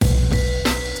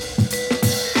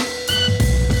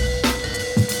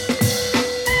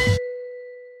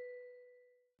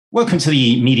Welcome to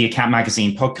the Media Cat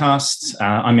Magazine podcast.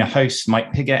 I'm your host,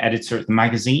 Mike Pigott, editor at the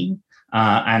magazine.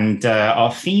 And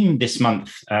our theme this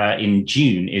month in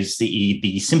June is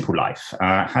the simple life.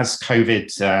 Has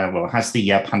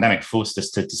the pandemic forced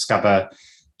us to discover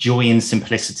joy in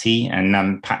simplicity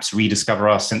and perhaps rediscover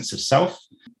our sense of self?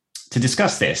 To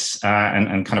discuss this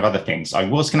and kind of other things, I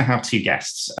was going to have two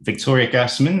guests, Victoria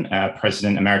Gersman,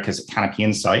 President Americas at Canopy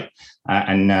Insight,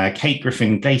 and Kate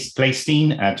Griffin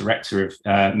Gleysteen, Director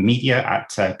of Media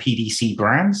at PDC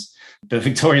Brands. But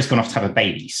Victoria's gone off to have a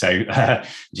baby, so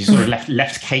she sort of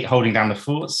left Kate holding down the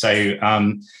fort. So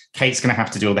Kate's going to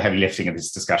have to do all the heavy lifting of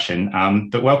this discussion.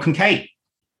 But welcome, Kate.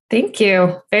 Thank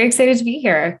you. Very excited to be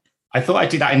here. I thought I'd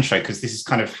do that intro because this is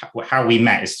kind of how we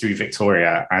met, is through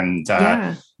Victoria. And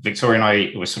Victoria and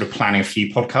I were sort of planning a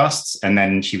few podcasts, and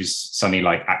then she was suddenly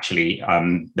like, actually,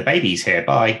 the baby's here,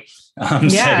 bye.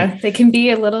 They can be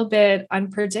a little bit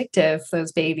unpredictable,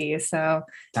 those babies. So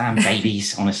damn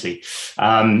babies, honestly.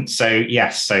 I'm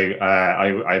guessing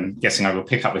I will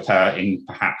pick up with her in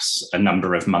perhaps a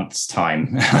number of months'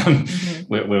 time.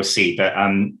 We'll see. But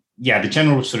the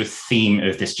general sort of theme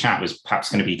of this chat was perhaps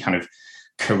going to be kind of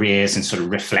careers and sort of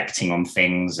reflecting on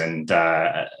things and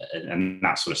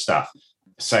that sort of stuff.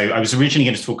 So I was originally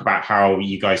going to talk about how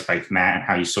you guys both met and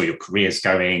how you saw your careers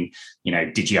going. You know,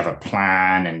 did you have a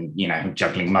plan and,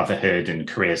 juggling motherhood and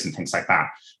careers and things like that?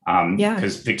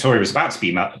 Because Victoria was about to be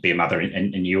a mother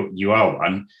and you are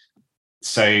one.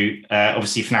 So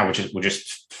obviously for now, we'll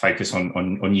just focus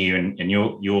on you and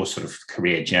your sort of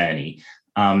career journey.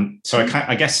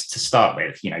 I guess to start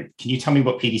with, can you tell me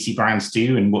what PDC Brands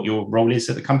do and what your role is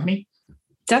at the company?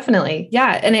 Definitely.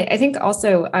 Yeah. And I think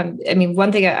also,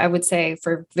 one thing I would say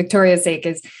for Victoria's sake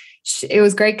is it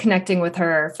was great connecting with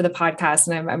her for the podcast.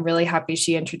 And I'm really happy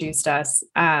she introduced us.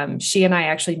 She and I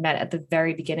actually met at the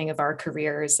very beginning of our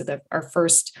careers, so our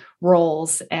first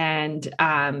roles, and,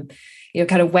 kind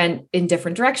of went in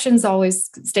different directions, always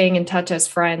staying in touch as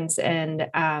friends. And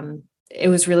it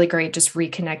was really great just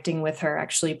reconnecting with her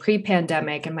actually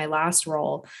pre-pandemic in my last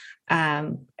role.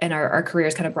 And our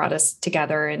careers kind of brought us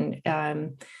together, and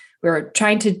we were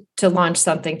trying to launch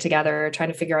something together,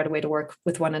 trying to figure out a way to work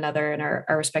with one another in our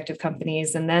respective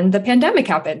companies. And then the pandemic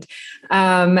happened.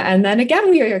 And then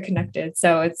again, we are connected.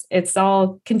 So it's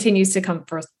all continues to come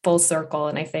full circle.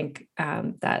 And I think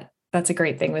that's a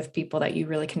great thing with people that you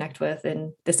really connect with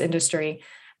in this industry.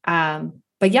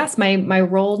 But yes, my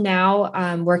role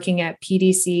now, working at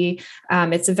PDC,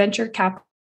 it's a venture capital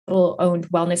owned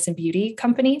wellness and beauty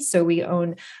company. So we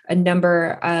own a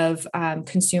number of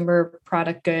consumer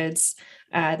product goods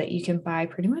that you can buy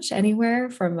pretty much anywhere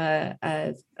from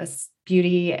a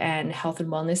beauty and health and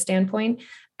wellness standpoint.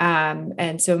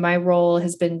 And so my role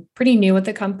has been pretty new at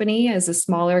the company. As a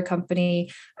smaller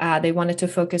company, they wanted to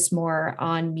focus more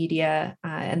on media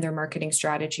and their marketing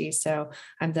strategy. So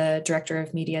I'm the director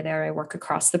of media there. I work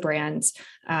across the brands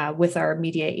with our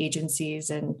media agencies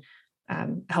and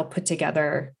help put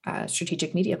together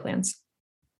strategic media plans.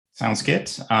 Sounds good.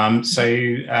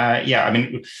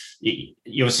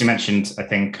 You also mentioned, I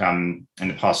think, in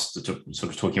the past, sort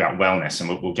of talking about wellness,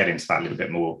 and we'll get into that a little bit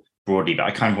more broadly, but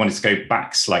I kind of wanted to go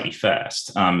back slightly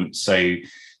first. So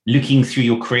looking through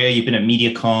your career, you've been at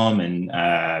Mediacom and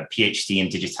PhD in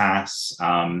Digitas,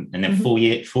 and then 4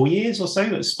 years or so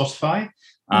at Spotify.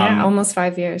 Almost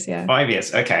 5 years. Yeah. 5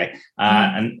 years. Okay.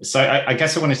 And so I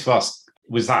guess I wanted to ask,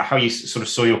 was that how you sort of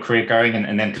saw your career going,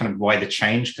 and then kind of why the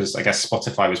change? Because I guess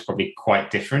Spotify was probably quite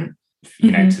different,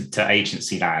 to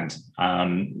agency land.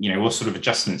 What sort of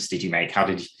adjustments did you make?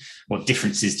 What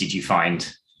differences did you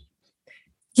find?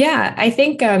 Yeah, I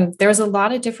think there's a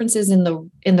lot of differences in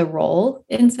the role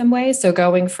in some ways. So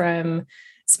going from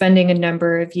spending a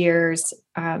number of years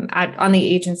on the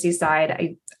agency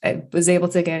side, I was able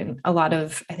to get a lot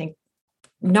of, I think,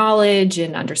 knowledge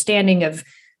and understanding of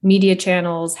media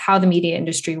channels, how the media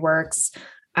industry works.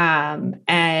 And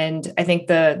I think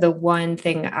the one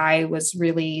thing I was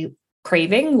really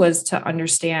craving was to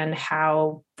understand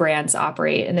how brands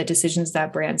operate and the decisions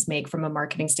that brands make from a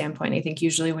marketing standpoint. I think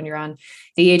usually when you're on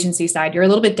the agency side, you're a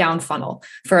little bit down funnel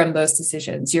for most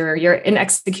decisions. You're in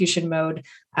execution mode,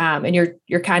 and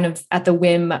you're kind of at the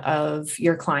whim of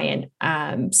your client.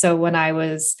 So when I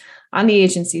was on the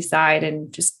agency side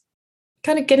and just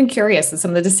kind of getting curious at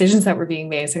some of the decisions that were being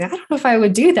made, saying, I don't know if I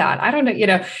would do that. I don't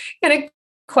know, kind of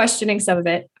questioning some of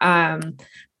it.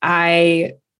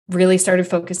 I really started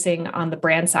focusing on the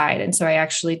brand side. And so I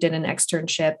actually did an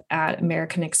externship at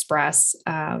American Express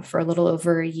for a little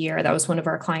over a year. That was one of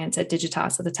our clients at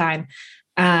Digitas at the time.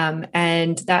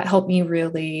 And that helped me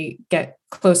really get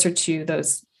closer to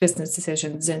those business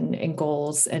decisions and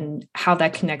goals and how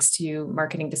that connects to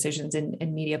marketing decisions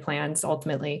and media plans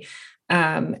ultimately.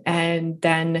 And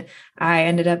then I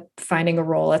ended up finding a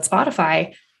role at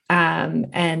Spotify.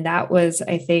 And that was,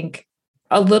 I think,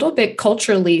 a little bit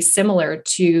culturally similar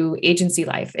to agency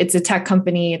life. It's a tech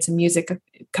company, it's a music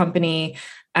company.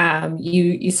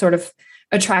 You sort of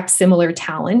attract similar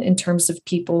talent in terms of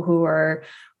people who are,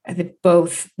 I think,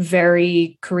 both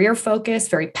very career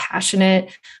focused, very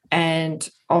passionate, and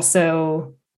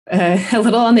also a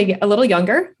little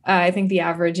younger. I think the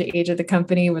average age of the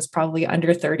company was probably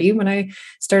under 30 when I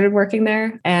started working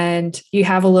there. And you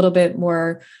have a little bit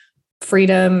more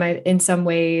freedom in some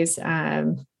ways.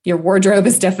 Your wardrobe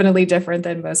is definitely different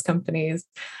than most companies.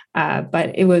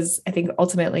 But it was, I think,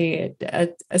 ultimately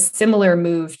a similar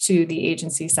move to the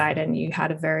agency side, and you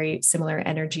had a very similar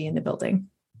energy in the building.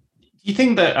 Do you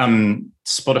think that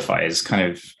Spotify is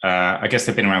kind of, I guess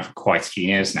they've been around for quite a few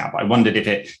years now, but I wondered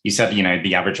if you said,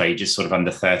 the average age is sort of under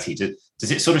 30.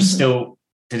 Does it sort of still,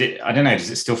 I don't know,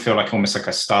 does it still feel like almost like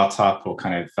a startup or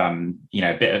kind of,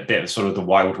 a bit of sort of the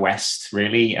Wild West,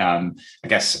 really? I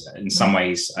guess in some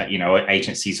ways,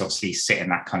 agencies obviously sit in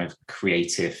that kind of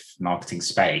creative marketing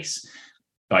space.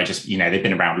 But I just, they've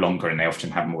been around longer and they often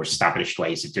have more established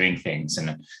ways of doing things.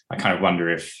 And I kind of wonder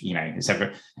if, is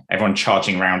everyone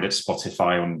charging around at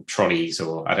Spotify on trolleys,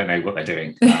 or I don't know what they're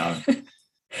doing.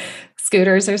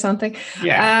 Scooters or something.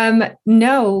 Yeah.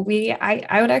 No,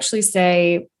 I would actually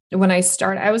say when I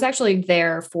started, I was actually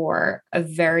there for a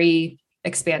very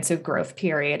expansive growth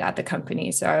period at the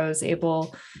company. So I was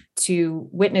able to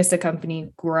witness the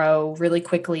company grow really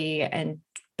quickly and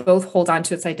both hold on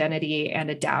to its identity and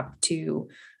adapt to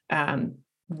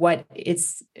what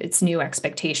its new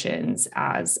expectations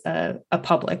as a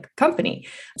public company.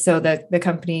 So the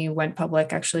company went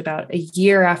public actually about a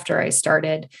year after I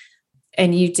started.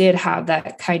 And you did have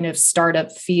that kind of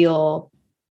startup feel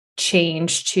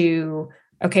change to,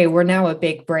 okay, we're now a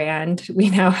big brand.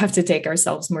 We now have to take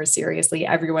ourselves more seriously.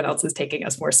 Everyone else is taking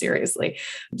us more seriously.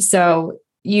 So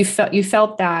you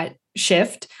felt that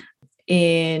shift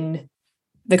in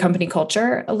the company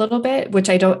culture a little bit, which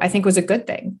I think was a good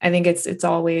thing. I think it's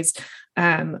always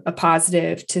a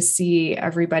positive to see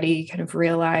everybody kind of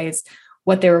realize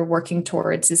what they were working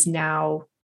towards is now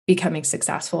becoming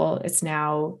successful. It's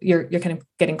now you're kind of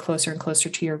getting closer and closer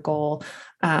to your goal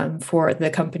for the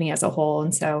company as a whole.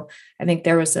 And so I think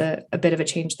there was a bit of a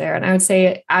change there. And I would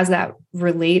say as that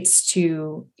relates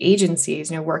to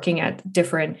agencies, working at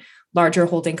different larger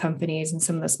holding companies and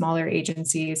some of the smaller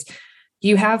agencies,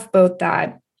 you have both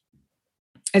that,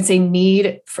 I'd say,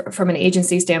 need from an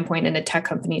agency standpoint and a tech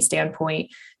company standpoint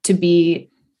to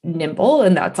be nimble.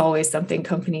 And that's always something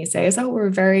companies say is, oh, we're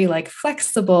very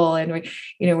flexible and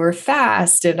we're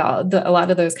fast and a lot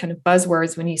of those kind of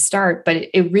buzzwords when you start. But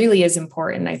it really is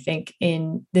important, I think,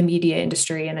 in the media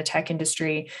industry and the tech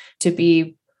industry to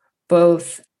be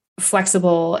both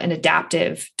flexible and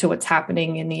adaptive to what's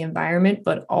happening in the environment,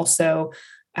 but also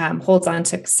holds on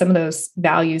to some of those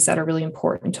values that are really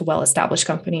important to well-established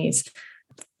companies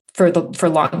for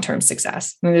long-term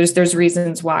success. I mean, there's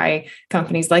reasons why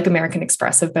companies like American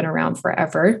Express have been around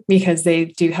forever, because they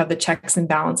do have the checks and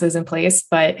balances in place,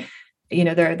 but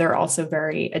they're also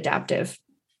very adaptive.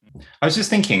 I was just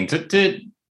thinking,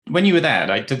 when you were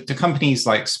there, do companies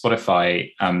like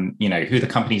Spotify, who the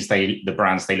companies the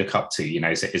brands they look up to,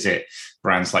 is it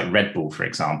brands like Red Bull, for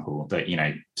example, that,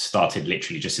 started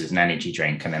literally just as an energy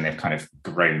drink and then they've kind of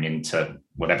grown into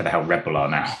whatever the hell Red Bull are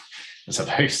now, I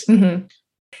suppose. Mm-hmm.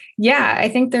 Yeah, I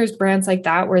think there's brands like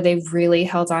that where they've really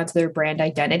held on to their brand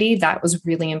identity. That was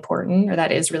really important, or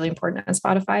that is really important on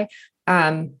Spotify.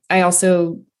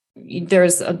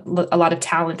 There's a lot of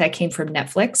talent that came from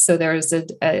Netflix. So there's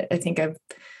I think a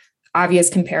obvious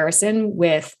comparison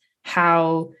with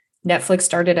how Netflix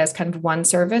started as kind of one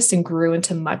service and grew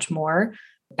into much more.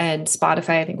 And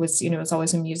Spotify, I think, was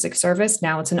always a music service.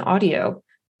 Now it's an audio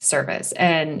service.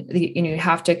 And you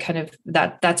have to kind of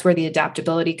that's where the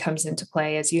adaptability comes into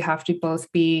play, is you have to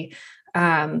both be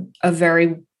a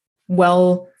very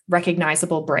well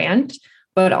recognizable brand,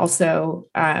 but also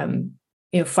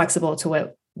flexible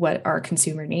to what our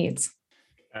consumer needs.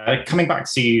 Coming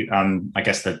back to, I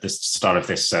guess, the start of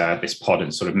this pod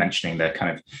and sort of mentioning the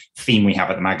kind of theme we have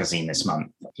at the magazine this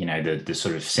month, the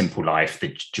sort of simple life,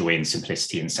 the joy and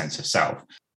simplicity and sense of self.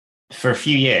 For a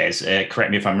few years,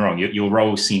 correct me if I'm wrong, your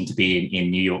role seemed to be in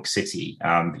New York City.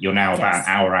 You're now about an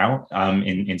hour out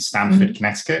in Stamford, mm-hmm.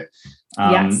 Connecticut.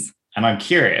 Yes. And I'm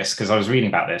curious because I was reading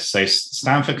about this. So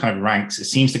Stanford kind of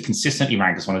seems to consistently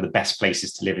rank as one of the best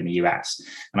places to live in the US.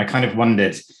 And I kind of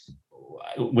wondered,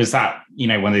 was that,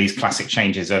 one of these classic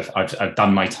changes of I've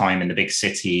done my time in the big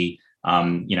city,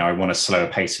 I want a slower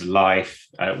pace of life.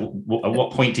 At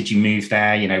what point did you move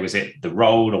there? Was it the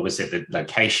role, or was it the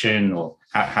location, or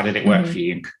how did it work for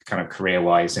you, kind of career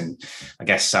wise, and I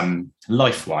guess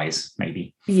life wise,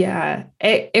 maybe? Yeah,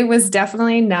 it was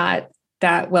definitely not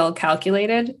that well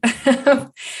calculated,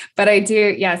 but I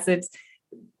do. Yes,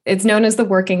 it's known as the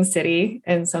working city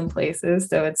in some places,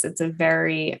 so it's a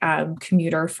very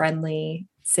commuter friendly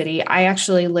city. I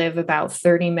actually live about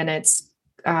 30 minutes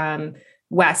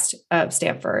west of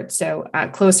Stanford, so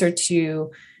closer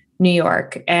to New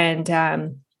York,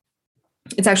 and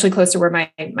it's actually close to where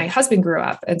my husband grew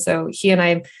up. And so he and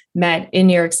I met in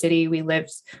New York City. We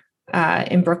lived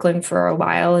in Brooklyn for a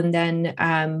while, and then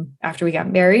after we got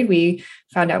married, we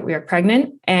found out we were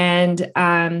pregnant, and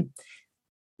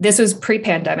this was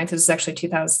pre-pandemic. This was actually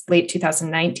late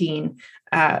 2019.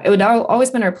 It would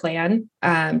always been our plan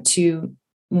to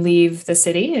leave the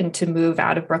city and to move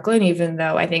out of Brooklyn, even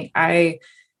though I think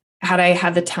had I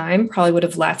had the time, probably would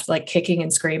have left like kicking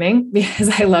and screaming, because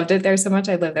I loved it there so much.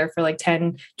 I lived there for like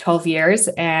 10, 12 years.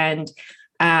 And,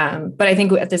 but I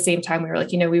think at the same time, we were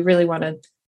like, we really wanted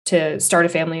to start a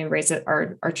family and raise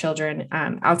our children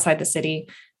outside the city.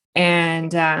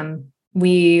 And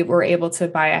we were able to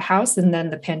buy a house, and then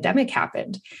the pandemic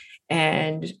happened.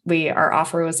 And our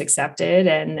offer was accepted,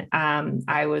 and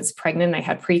I was pregnant. I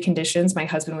had preconditions. My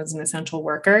husband was an essential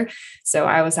worker. So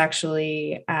I was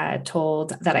actually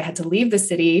told that I had to leave the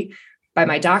city by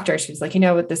my doctor. She was like,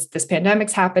 this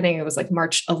pandemic's happening. It was like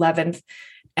March 11th.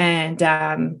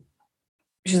 And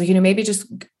she's like, maybe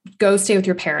just go stay with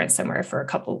your parents somewhere for a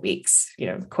couple of weeks,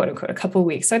 quote unquote, a couple of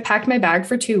weeks. So I packed my bag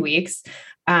for 2 weeks.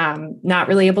 Not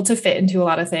really able to fit into a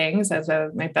lot of things as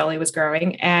my belly was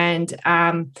growing. And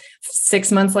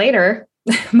 6 months later,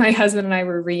 my husband and I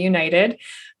were reunited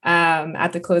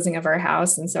at the closing of our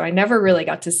house. And so I never really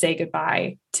got to say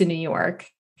goodbye to New York,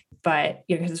 but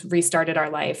just restarted our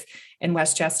life in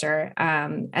Westchester.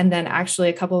 And then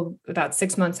actually about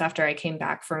 6 months after I came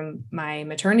back from my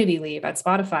maternity leave at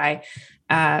Spotify,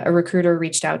 a recruiter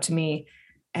reached out to me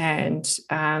and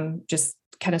just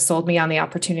kind of sold me on the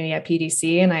opportunity at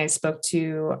PDC. And I spoke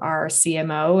to our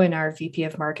CMO and our VP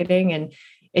of marketing, and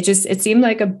it seemed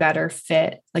like a better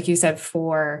fit, like you said,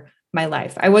 for my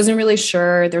life. I wasn't really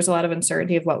sure. There's a lot of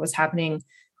uncertainty of what was happening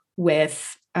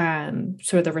with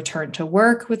sort of the return to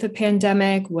work with the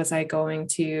pandemic. Was I going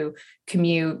to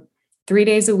commute 3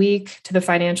 days a week to the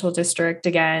financial district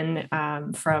again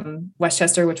from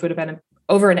Westchester, which would have been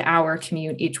over an hour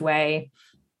commute each way?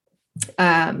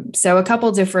 So a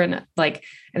couple different, I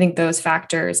think those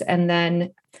factors. And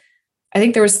then I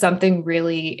think there was something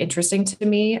really interesting to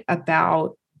me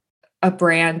about a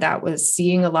brand that was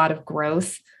seeing a lot of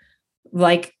growth,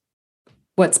 like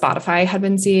what Spotify had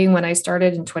been seeing when I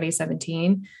started in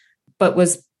 2017, but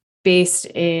was based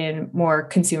in more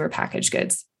consumer packaged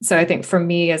goods. So I think for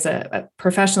me as a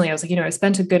professionally, I was like, I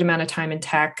spent a good amount of time in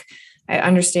tech. I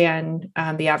understand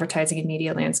the advertising and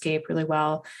media landscape really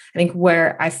well. I think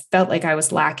where I felt like I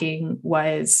was lacking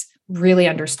was really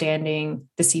understanding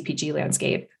the CPG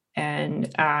landscape. And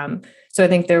so I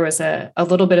think there was a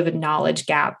little bit of a knowledge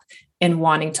gap in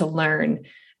wanting to learn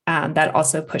that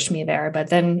also pushed me there. But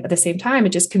then at the same time,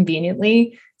 it just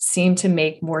conveniently seemed to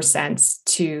make more sense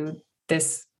to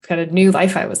this kind of new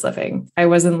life I was living. I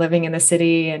wasn't living in the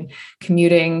city and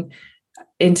commuting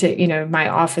into, my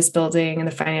office building in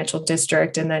the financial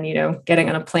district, and then, getting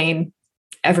on a plane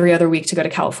every other week to go to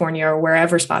California or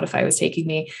wherever Spotify was taking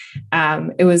me.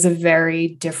 It was a very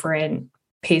different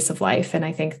pace of life. And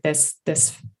I think this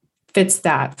fits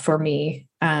that for me,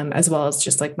 as well as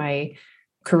just like my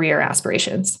career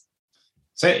aspirations.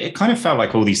 So it kind of felt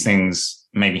like all these things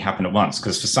maybe happened at once,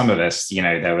 because for some of us,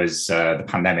 there was the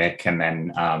pandemic, and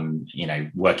then,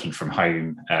 working from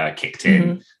home kicked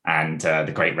in, and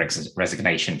the great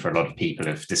resignation for a lot of people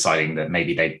of deciding that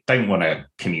maybe they don't want to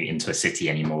commute into a city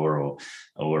anymore,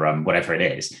 or whatever it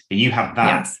is. But you have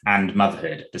that and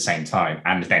motherhood at the same time,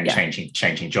 and then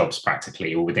changing jobs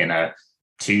practically all within a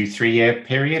 2-3 year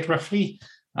period, roughly.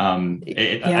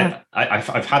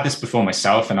 I've had this before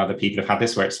myself, and other people have had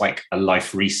this, where it's like a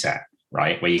life reset,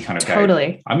 right? Where you kind of go,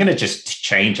 I'm going to just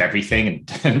change everything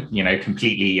and,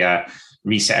 completely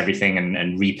reset everything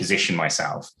and reposition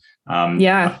myself.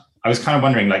 I was kind of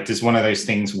wondering, does one of those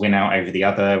things win out over the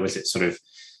other? Was it sort of,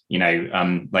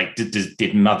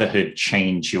 did motherhood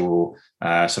change your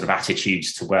sort of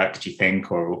attitudes to work, do you think?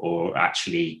 Or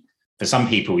actually, for some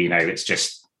people,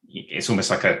 it's almost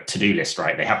like a to-do list,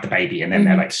 right? They have the baby and then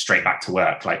they're like straight back to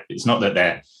work. Like, it's not that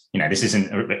they're, this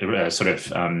isn't a sort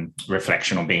of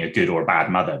reflection on being a good or a bad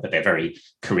mother, but they're very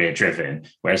career driven.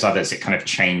 Whereas others, it kind of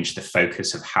changed the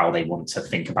focus of how they want to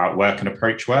think about work and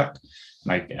approach work.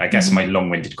 I guess my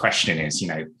long-winded question is,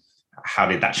 how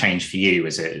did that change for you?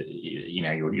 Was it,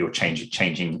 your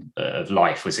changing of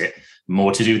life? Was it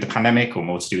more to do with the pandemic or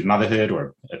more to do with motherhood,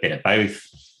 or a bit of both?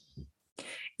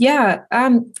 Yeah,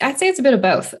 I'd say it's a bit of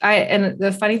both. And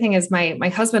the funny thing is my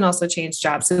husband also changed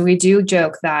jobs. So we do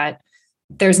joke that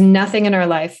there's nothing in our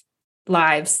lives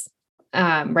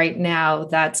right now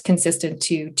that's consistent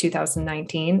to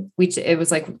 2019. It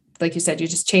was like you said, you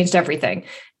just changed everything.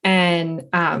 And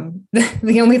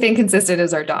the only thing consistent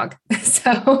is our dog.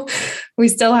 So we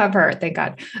still have her, thank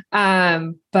God.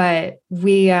 But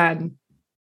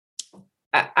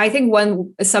I think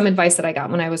some advice that I got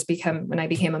when I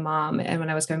became a mom and when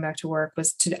I was going back to work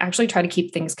was to actually try to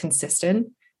keep things consistent.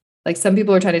 Like some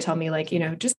people are trying to tell me, like,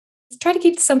 just try to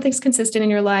keep some things consistent in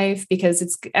your life,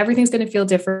 because everything's going to feel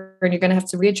different. You're going to have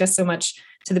to readjust so much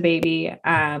to the baby.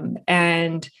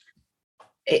 And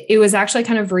it was actually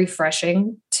kind of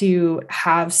refreshing to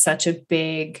have such a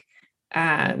big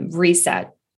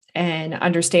reset and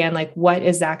understand like what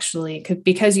is actually,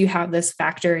 because you have this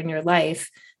factor in your life,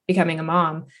 becoming a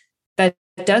mom, that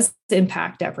does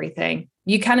impact everything.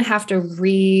 You kind of have to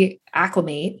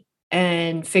reacclimate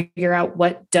and figure out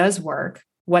what does work,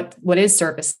 what is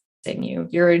servicing you.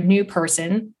 You're a new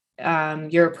person.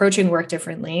 You're approaching work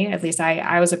differently. At least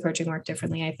I was approaching work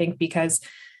differently, I think, because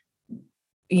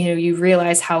you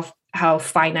realize how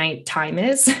finite time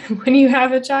is when you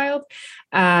have a child,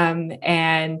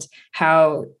 and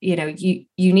how you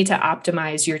need to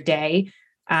optimize your day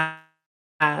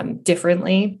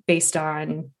differently based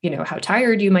on how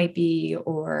tired you might be,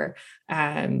 or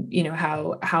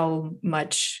how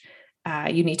much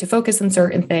you need to focus on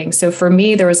certain things. So for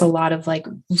me, there was a lot of like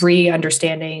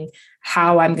re-understanding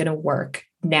how I'm going to work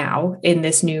now in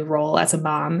this new role as a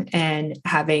mom, and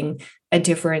having a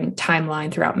different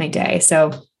timeline throughout my day.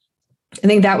 So I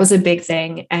think that was a big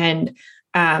thing. And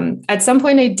at some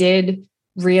point I did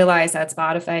realize at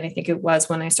Spotify, and I think it was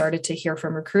when I started to hear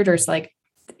from recruiters, like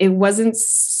it wasn't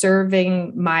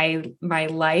serving my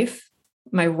life.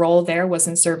 My role there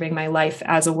wasn't serving my life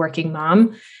as a working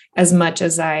mom as much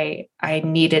as I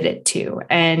needed it to.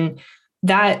 And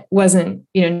that wasn't,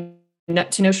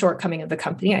 to no shortcoming of the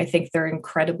company. I think they're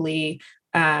incredibly,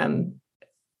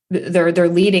 they're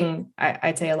leading,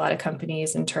 I'd say, a lot of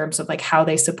companies in terms of like how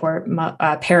they support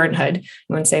parenthood. I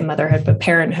wouldn't say motherhood, but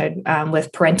parenthood,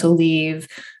 with parental leave,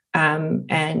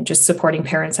 and just supporting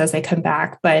parents as they come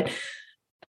back. But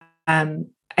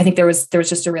I think there was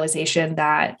just a realization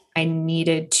that I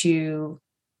needed to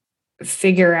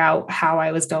figure out how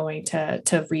I was going to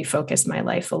refocus my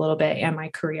life a little bit and my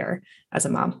career as a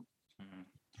mom.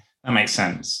 That makes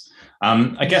sense.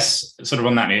 I guess sort of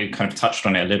on that, you kind of touched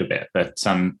on it a little bit, but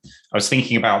I was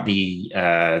thinking about the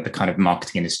kind of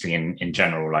marketing industry in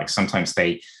general. Like sometimes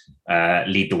they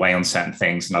lead the way on certain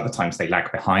things, and other times they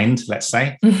lag behind, let's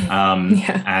say.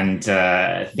 And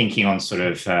thinking on sort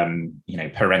of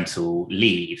parental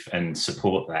leave and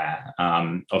support there.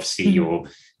 Obviously, you're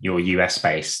US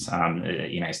based.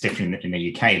 It's different in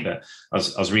the UK. But I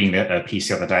was reading a piece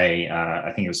the other day.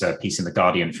 I think it was a piece in the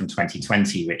Guardian from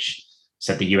 2020, which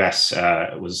said the US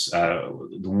was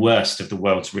the worst of the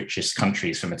world's richest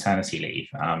countries for maternity leave,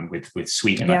 with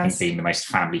Sweden, yes, I think, being the most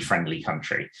family-friendly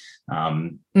country.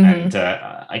 And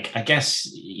I guess,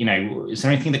 is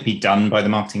there anything that can be done by the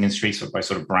marketing industry, by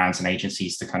sort of brands and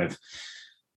agencies to kind of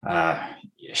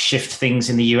shift things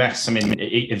in the US? I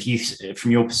mean, from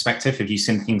your perspective, have you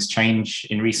seen things change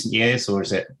in recent years, or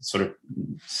is it sort of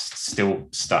still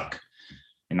stuck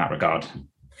in that regard?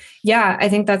 Yeah, I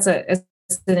think that's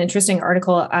an interesting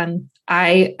article.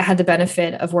 I had the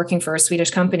benefit of working for a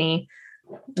Swedish company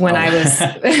when I was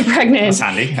pregnant. That's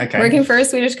handy. Okay. Working for a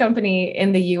Swedish company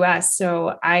in the US.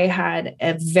 So I had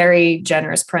a very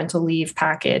generous parental leave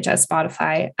package at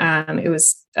Spotify. It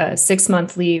was a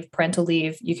 6-month leave, parental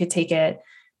leave. You could take it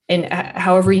in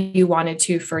however you wanted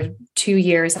to for 2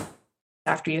 years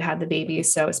after you had the baby.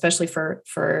 So especially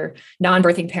for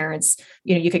non-birthing parents,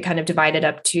 you could kind of divide it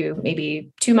up to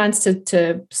maybe 2 months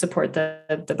to support the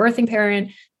birthing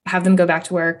parent, have them go back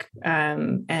to work,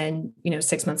 and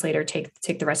 6 months later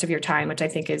take the rest of your time, which I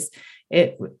think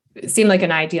it seemed like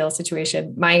an ideal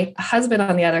situation. My husband,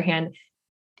 on the other hand,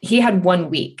 he had 1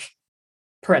 week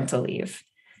parental leave.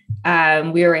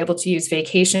 We were able to use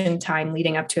vacation time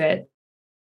leading up to it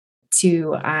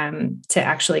to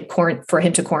actually for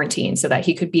him to quarantine so that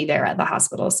he could be there at the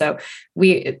hospital. So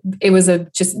it was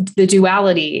just the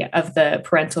duality of the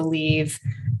parental leave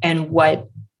and what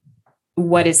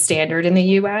is standard in the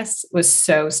US was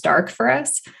so stark for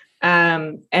us.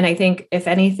 And I think if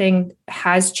anything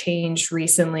has changed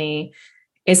recently,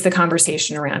 it's the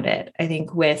conversation around it. I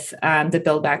think with the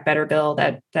Build Back Better bill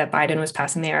that Biden was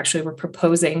passing, they actually were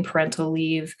proposing parental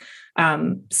leave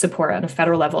support on a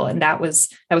federal level, and that was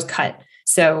cut.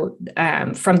 So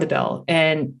from the bill,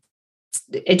 and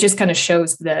it just kind of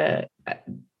shows the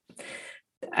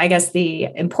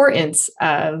importance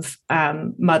of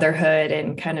motherhood,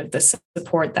 and kind of the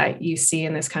support that you see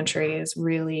in this country is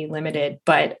really limited.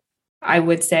 But I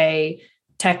would say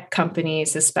tech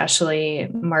companies, especially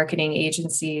marketing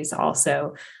agencies,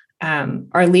 also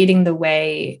are leading the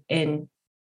way in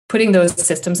putting those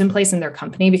systems in place in their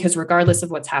company, because regardless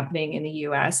of what's happening in the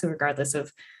US, and regardless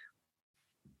of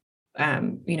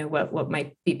what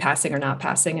might be passing or not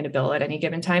passing in a bill at any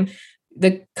given time,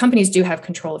 the companies do have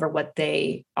control over what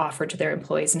they offer to their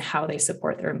employees and how they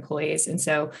support their employees. And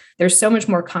so there's so much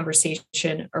more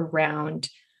conversation around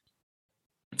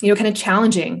kind of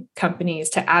challenging companies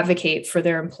to advocate for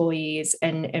their employees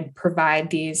and provide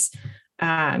these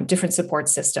different support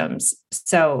systems.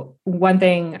 So one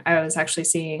thing I was actually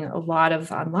seeing a lot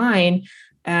of online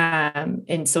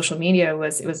in social media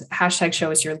was hashtag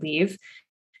show us your leave.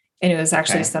 And it was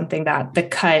actually something that the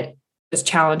cut was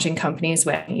challenging companies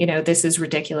with, this is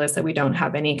ridiculous that we don't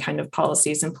have any kind of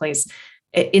policies in place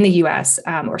in the US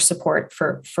or support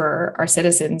for our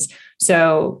citizens.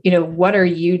 So, what are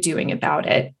you doing about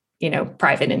it?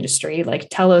 Private industry, like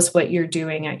tell us what you're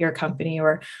doing at your company,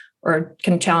 or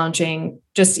kind of challenging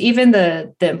just even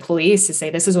the employees to say,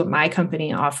 this is what my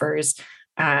company offers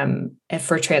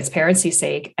for transparency's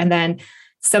sake. And then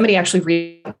somebody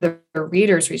actually the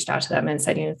readers reached out to them and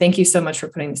said, thank you so much for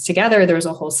putting this together. There was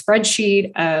a whole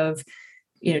spreadsheet of,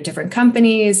 different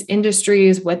companies,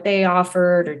 industries, what they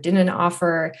offered or didn't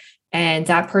offer. And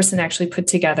that person actually put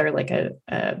together like a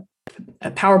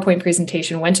PowerPoint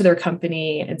presentation, went to their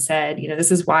company and said,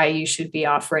 this is why you should be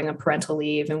offering a parental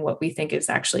leave and what we think is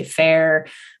actually fair,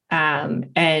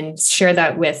 and share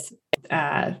that with,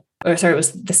 it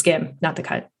was the Skim, not the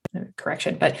cut,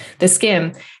 correction, but the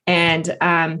Skim. And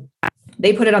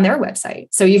they put it on their website.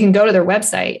 So you can go to their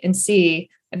website and see,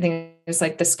 I think it's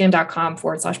like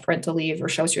theskim.com/parental leave or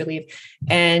show us your leave,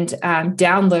 and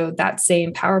download that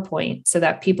same PowerPoint so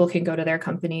that people can go to their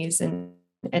companies and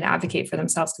advocate for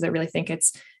themselves, because I really think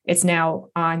it's now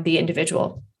on the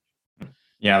individual.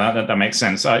 Yeah, that makes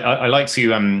sense. I like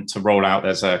to roll out.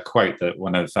 There's a quote that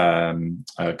one of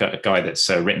a guy that's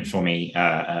written for me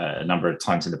a number of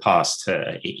times in the past.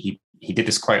 He did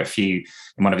this quote in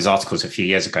one of his articles a few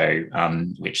years ago,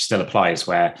 which still applies.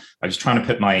 Where I was trying to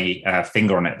put my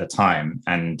finger on it at the time,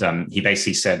 and he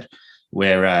basically said,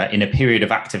 "We're in a period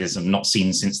of activism not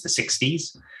seen since the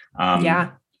 '60s."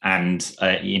 And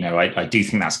I do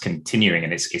think that's continuing,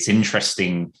 and it's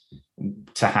interesting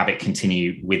to have it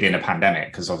continue within a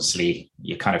pandemic, because obviously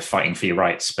you're kind of fighting for your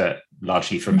rights, but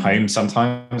largely from home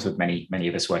sometimes, with many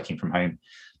of us working from home,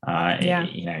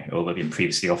 or in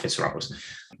previously office roles.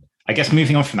 I guess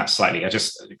moving on from that slightly,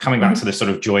 coming back to the sort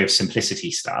of joy of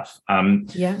simplicity stuff.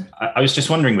 I was just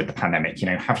wondering, with the pandemic,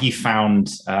 have you found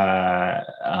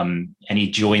any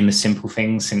joy in the simple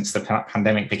things since the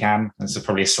pandemic began? This is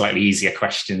probably a slightly easier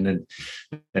question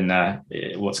than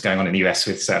what's going on in the US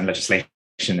with certain legislation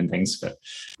and things, but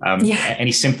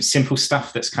any simple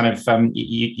stuff that's kind of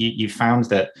you found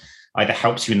that either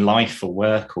helps you in life or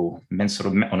work, or sort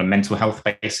of on a mental health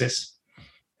basis?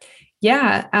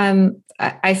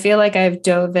 I feel like I've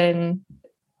dove in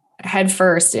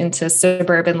headfirst into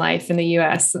suburban life in the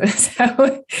US.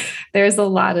 So there's a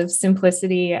lot of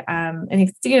simplicity.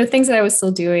 And things that I was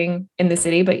still doing in the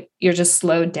city, but you're just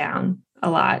slowed down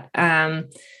a lot.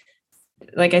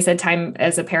 Like I said, time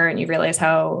as a parent, you realize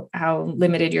how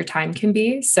limited your time can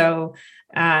be. So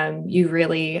you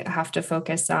really have to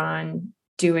focus on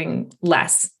doing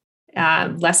less.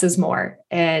 Less is more.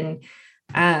 And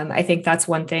I think that's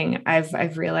one thing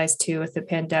I've realized too with the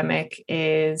pandemic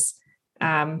is,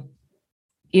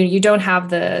 you don't have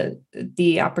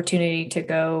the opportunity to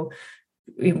go,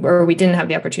 or we didn't have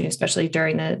the opportunity, especially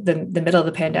during the middle of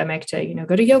the pandemic, to,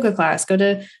 go to yoga class, go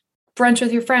to brunch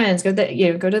with your friends, go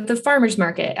to the farmer's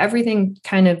market. Everything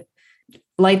kind of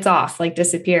lights off, like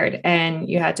disappeared. And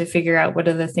you had to figure out what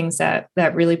are the things that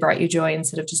really brought you joy,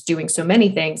 instead of just doing so many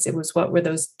things. It was, what were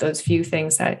those few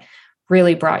things that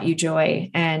really brought you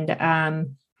joy. And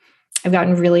I've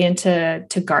gotten really into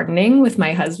gardening with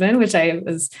my husband, which I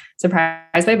was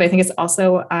surprised by, but I think it's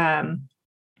also,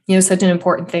 such an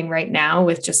important thing right now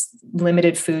with just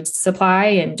limited food supply,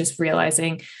 and just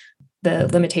realizing the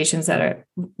limitations that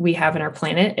we have in our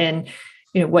planet, and,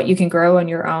 what you can grow on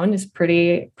your own is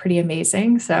pretty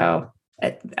amazing. So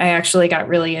I actually got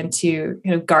really into,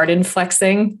 garden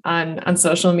flexing on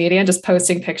social media, just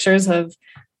posting pictures of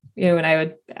and I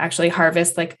would actually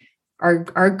harvest like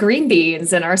our green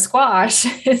beans and our squash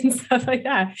and stuff like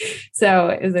that.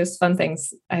 So there's fun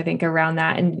things, I think, around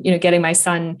that. And, getting my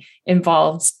son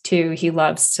involved too. He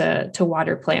loves to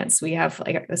water plants. We have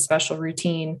like a special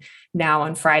routine now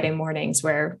on Friday mornings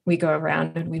where we go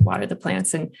around and we water the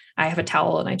plants, and I have a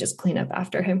towel and I just clean up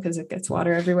after him because it gets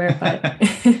water everywhere. But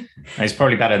it's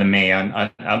probably better than me.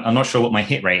 I'm not sure what my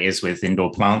hit rate is with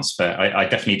indoor plants, but I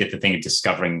definitely did the thing of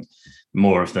discovering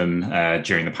more of them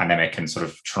during the pandemic and sort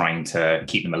of trying to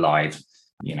keep them alive.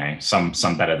 Some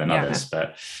better than others,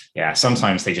 but yeah,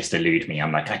 sometimes they just elude me.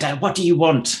 I'm like, what do you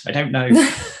want? I don't know.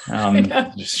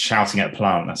 Just shouting at a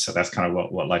plant. That's kind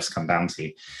of what life's come down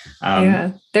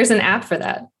to. There's an app for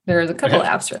that. There's a couple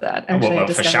apps for that.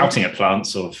 Actually, for shouting at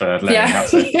plants or for learning how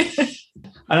to.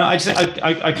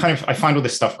 I find all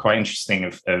this stuff quite interesting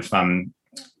of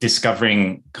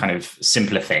discovering kind of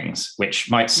simpler things, which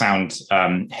might sound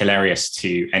hilarious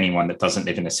to anyone that doesn't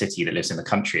live in a city, that lives in the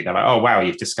country. They're like, oh, wow,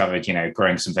 you've discovered,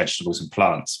 growing some vegetables and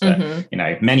plants. But,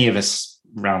 many of us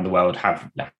around the world have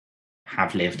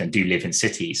lived and do live in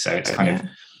cities. So it's kind of,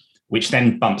 which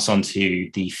then bumps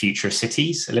onto the future of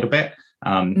cities a little bit.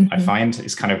 I find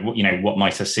it's kind of, what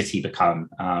might a city become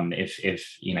if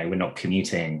we're not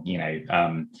commuting,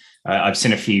 I've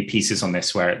seen a few pieces on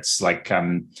this where it's like,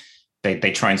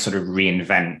 they try and sort of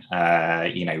reinvent,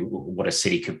 what a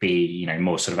city could be,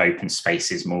 more sort of open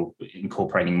spaces, more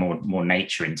incorporating more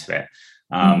nature into it.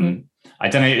 I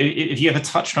don't know, have you ever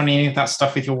touched on any of that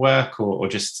stuff with your work or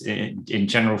just in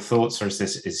general thoughts, or is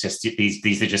just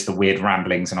these are just the weird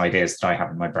ramblings and ideas that I have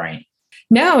in my brain?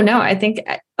 No, I think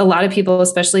a lot of people,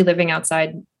 especially living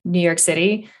outside New York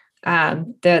City,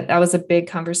 that was a big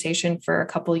conversation for a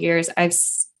couple of years.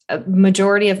 A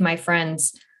majority of my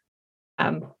friends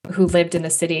who lived in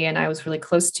the city and I was really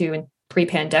close to in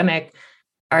pre-pandemic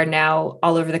are now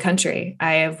all over the country.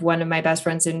 I have one of my best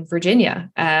friends in Virginia,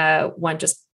 one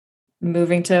just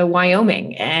moving to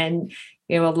Wyoming. And,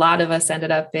 a lot of us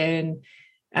ended up in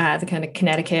the kind of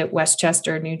Connecticut,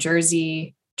 Westchester, New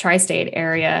Jersey, tri-state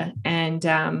area. And,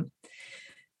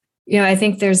 I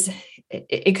think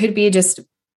it could be just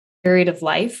period of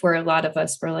life where a lot of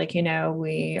us were like,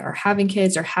 we are having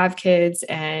kids or have kids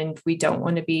and we don't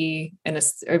want to be in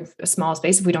a small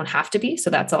space if we don't have to be. So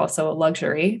that's also a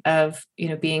luxury of,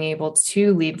 being able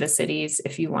to leave the cities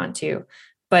if you want to.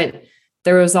 But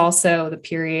there was also the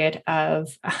period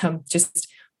of just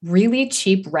really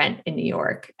cheap rent in New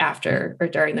York after or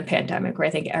during the pandemic, where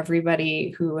I think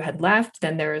everybody who had left,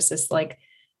 then there was this like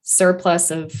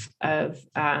surplus of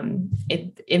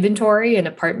inventory and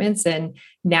apartments. And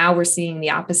now we're seeing the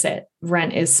opposite.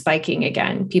 Rent is spiking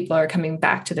again. People are coming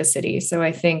back to the city. So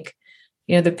I think,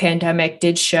 the pandemic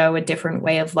did show a different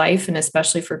way of life. And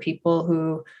especially for people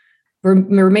who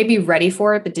were maybe ready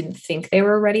for it, but didn't think they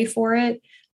were ready for it.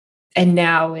 And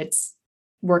now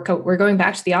we're going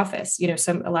back to the office.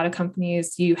 A lot of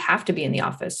companies, you have to be in the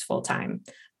office full time.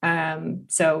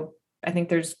 So I think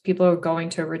there's people who are going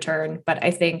to return, but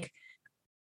I think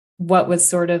what was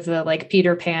sort of the like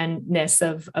Peter Pan-ness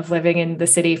of living in the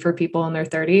city for people in their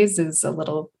 30s is a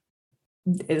little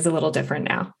different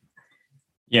now.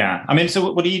 Yeah. I mean,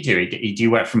 so what do you do? Do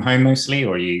you work from home mostly,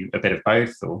 or are you a bit of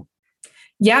both? Or?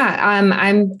 Yeah,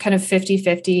 I'm kind of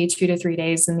 50-50, 2 to 3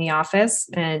 days in the office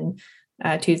and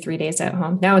 2 to 3 days at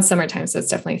home. Now it's summertime, so it's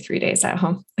definitely 3 days at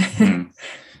home.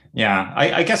 Yeah,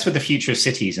 I guess with the future of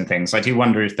cities and things, I do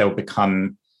wonder if they'll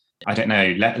become, I don't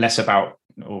know, less about,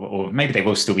 or maybe they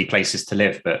will still be places to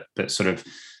live, but sort of,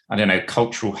 I don't know,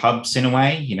 cultural hubs in a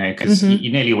way, because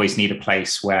you nearly always need a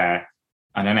place where,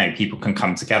 I don't know, people can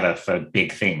come together for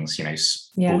big things,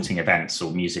 sporting events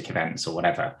or music events or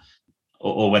whatever,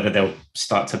 or whether they'll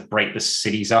start to break the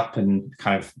cities up and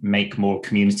kind of make more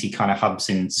community kind of hubs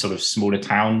in sort of smaller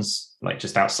towns, like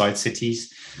just outside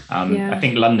cities. I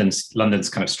think London's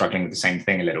kind of struggling with the same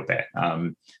thing a little bit.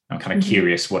 I'm kind of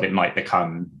curious what it might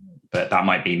become, but that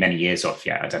might be many years off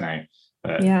yet. I don't know.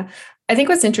 But yeah, I think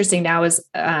what's interesting now is,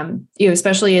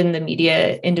 especially in the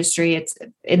media industry, it's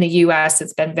in the US,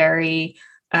 it's been very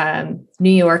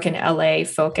New York and LA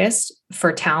focused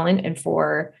for talent and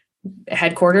for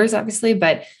headquarters, obviously,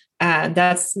 but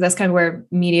that's kind of where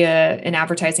media and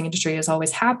advertising industry has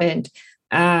always happened.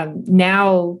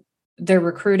 Now they're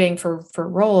recruiting for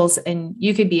roles, and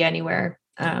you could be anywhere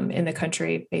in the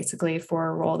country basically for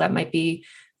a role that might be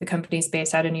the company's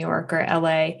based out of New York or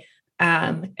LA.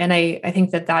 And I think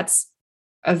that that's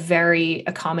a very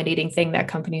accommodating thing that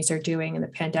companies are doing in the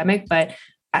pandemic, but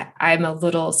I'm a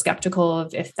little skeptical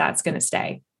of if that's going to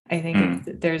stay. I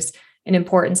think there's an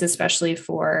importance, especially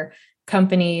for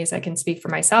companies. I can speak for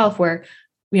myself where,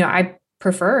 I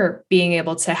prefer being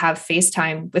able to have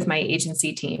FaceTime with my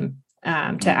agency team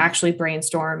to actually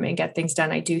brainstorm and get things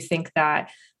done. I do think that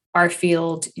our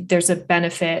field, there's a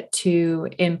benefit to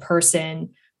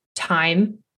in-person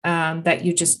time that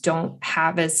you just don't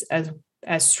have as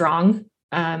strong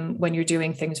when you're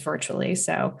doing things virtually.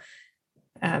 So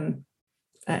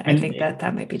I think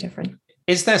that might be different.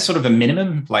 Is there sort of a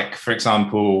minimum? Like, for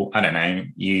example, I don't know,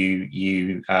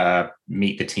 you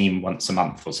meet the team once a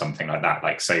month or something like that.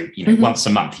 Like, so, once a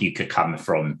month you could come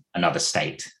from another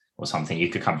state or something, you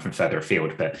could come from further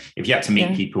afield. But if you had to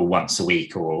meet people once a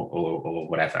week or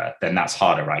whatever, then that's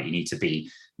harder, right? You need to be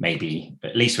maybe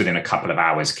at least within a couple of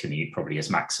hours commute, probably as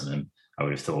maximum, I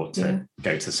would have thought, to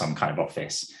go to some kind of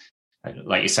office.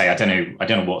 Like you say, I don't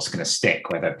know what's going to stick,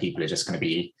 whether people are just going to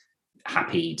be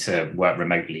happy to work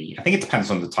remotely. I think it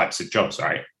depends on the types of jobs,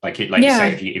 right? Like you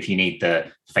say, if you need the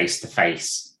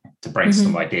face-to-face to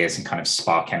brainstorm ideas and kind of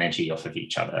spark energy off of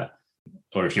each other,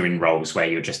 or if you're in roles where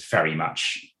you're just very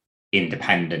much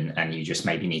independent and you just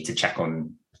maybe need to check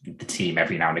on the team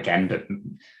every now and again, but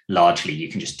largely you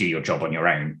can just do your job on your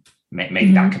own.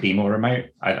 Maybe that could be more remote.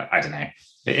 I don't know.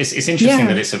 It's interesting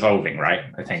that it's evolving, right?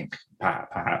 I think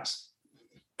perhaps.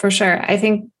 For sure. I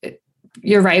think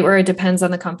you're right, where it depends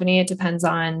on the company. It depends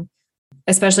on,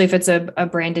 especially if it's a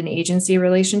brand and agency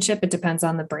relationship, it depends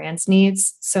on the brand's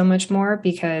needs so much more,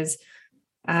 because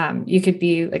you could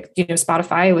be like,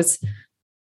 Spotify was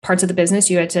parts of the business.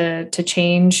 You had to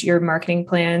change your marketing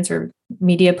plans or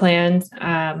media plans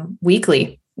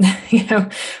weekly,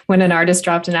 when an artist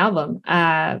dropped an album.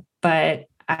 But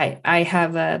I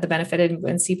have the benefit in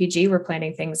CPG, we're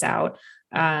planning things out,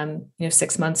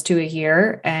 6 months to a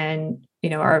year. And,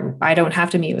 I don't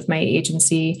have to meet with my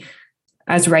agency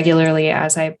as regularly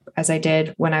as I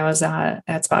did when I was at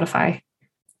Spotify.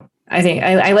 I think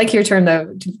I like your term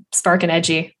though, spark and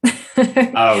edgy.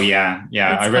 Oh yeah.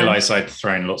 I realized I'd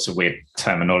thrown lots of weird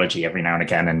terminology every now and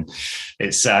again, and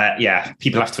it's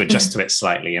people have to adjust to it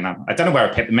slightly. And I don't know where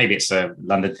I picked. Maybe it's a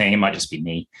London thing. It might just be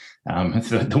me.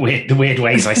 The weird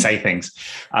ways I say things.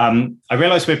 I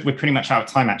realized we're pretty much out of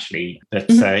time actually, but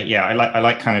I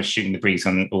like kind of shooting the breeze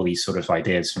on all these sort of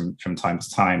ideas from time to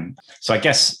time. So I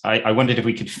guess I wondered if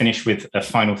we could finish with a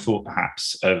final thought,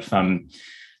 perhaps, of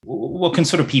what can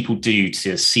sort of people do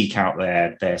to seek out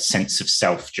their sense of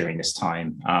self during this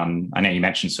time? I know you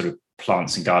mentioned sort of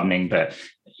plants and gardening, but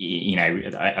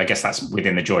I guess that's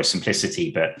within the joy of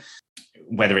simplicity. But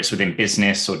whether it's within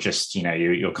business or just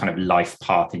your kind of life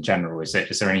path in general, is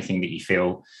there anything that you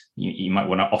feel you might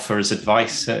want to offer as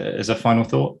advice as a final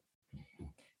thought?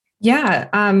 Yeah,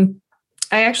 I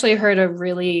actually heard a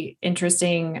really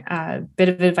interesting bit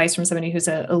of advice from somebody who's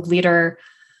a leader.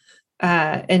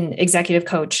 An executive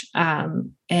coach,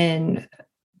 and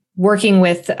working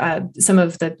with some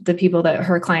of the people that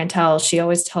her clientele, she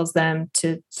always tells them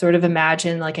to sort of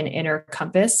imagine like an inner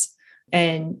compass,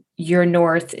 and your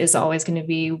north is always going to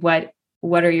be what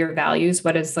are your values,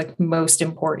 what is like most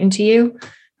important to you,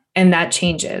 and that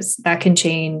changes. That can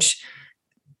change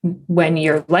when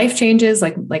your life changes.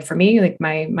 Like for me, like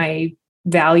my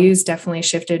values definitely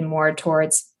shifted more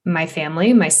towards my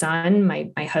family, my son,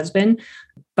 my husband.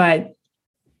 But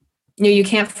you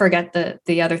can't forget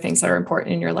the other things that are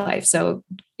important in your life. So,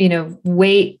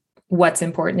 weight what's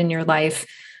important in your life.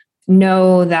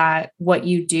 Know that what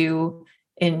you do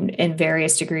in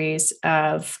various degrees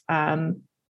of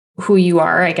who you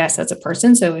are, I guess, as a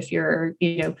person. So if you're,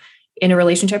 in a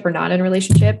relationship or not in a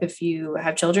relationship, if you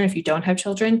have children, if you don't have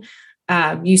children,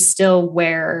 you still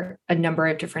wear a number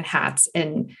of different hats.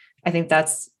 And I think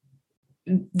that's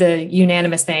the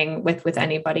unanimous thing with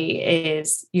anybody,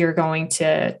 is you're going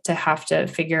to have to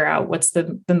figure out what's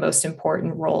the most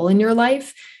important role in your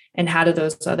life, and how do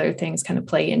those other things kind of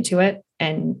play into it,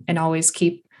 and always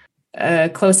keep a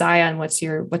close eye on what's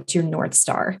your North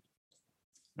Star.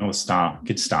 North Star,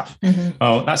 good stuff.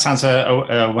 Well, that sounds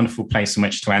a wonderful place in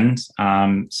which to end.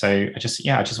 So I just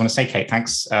want to say, Kate,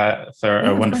 thanks for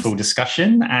a wonderful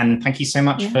discussion, and thank you so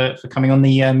much for coming on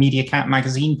the Media Cat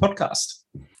Magazine podcast.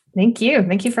 Thank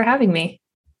you for having me.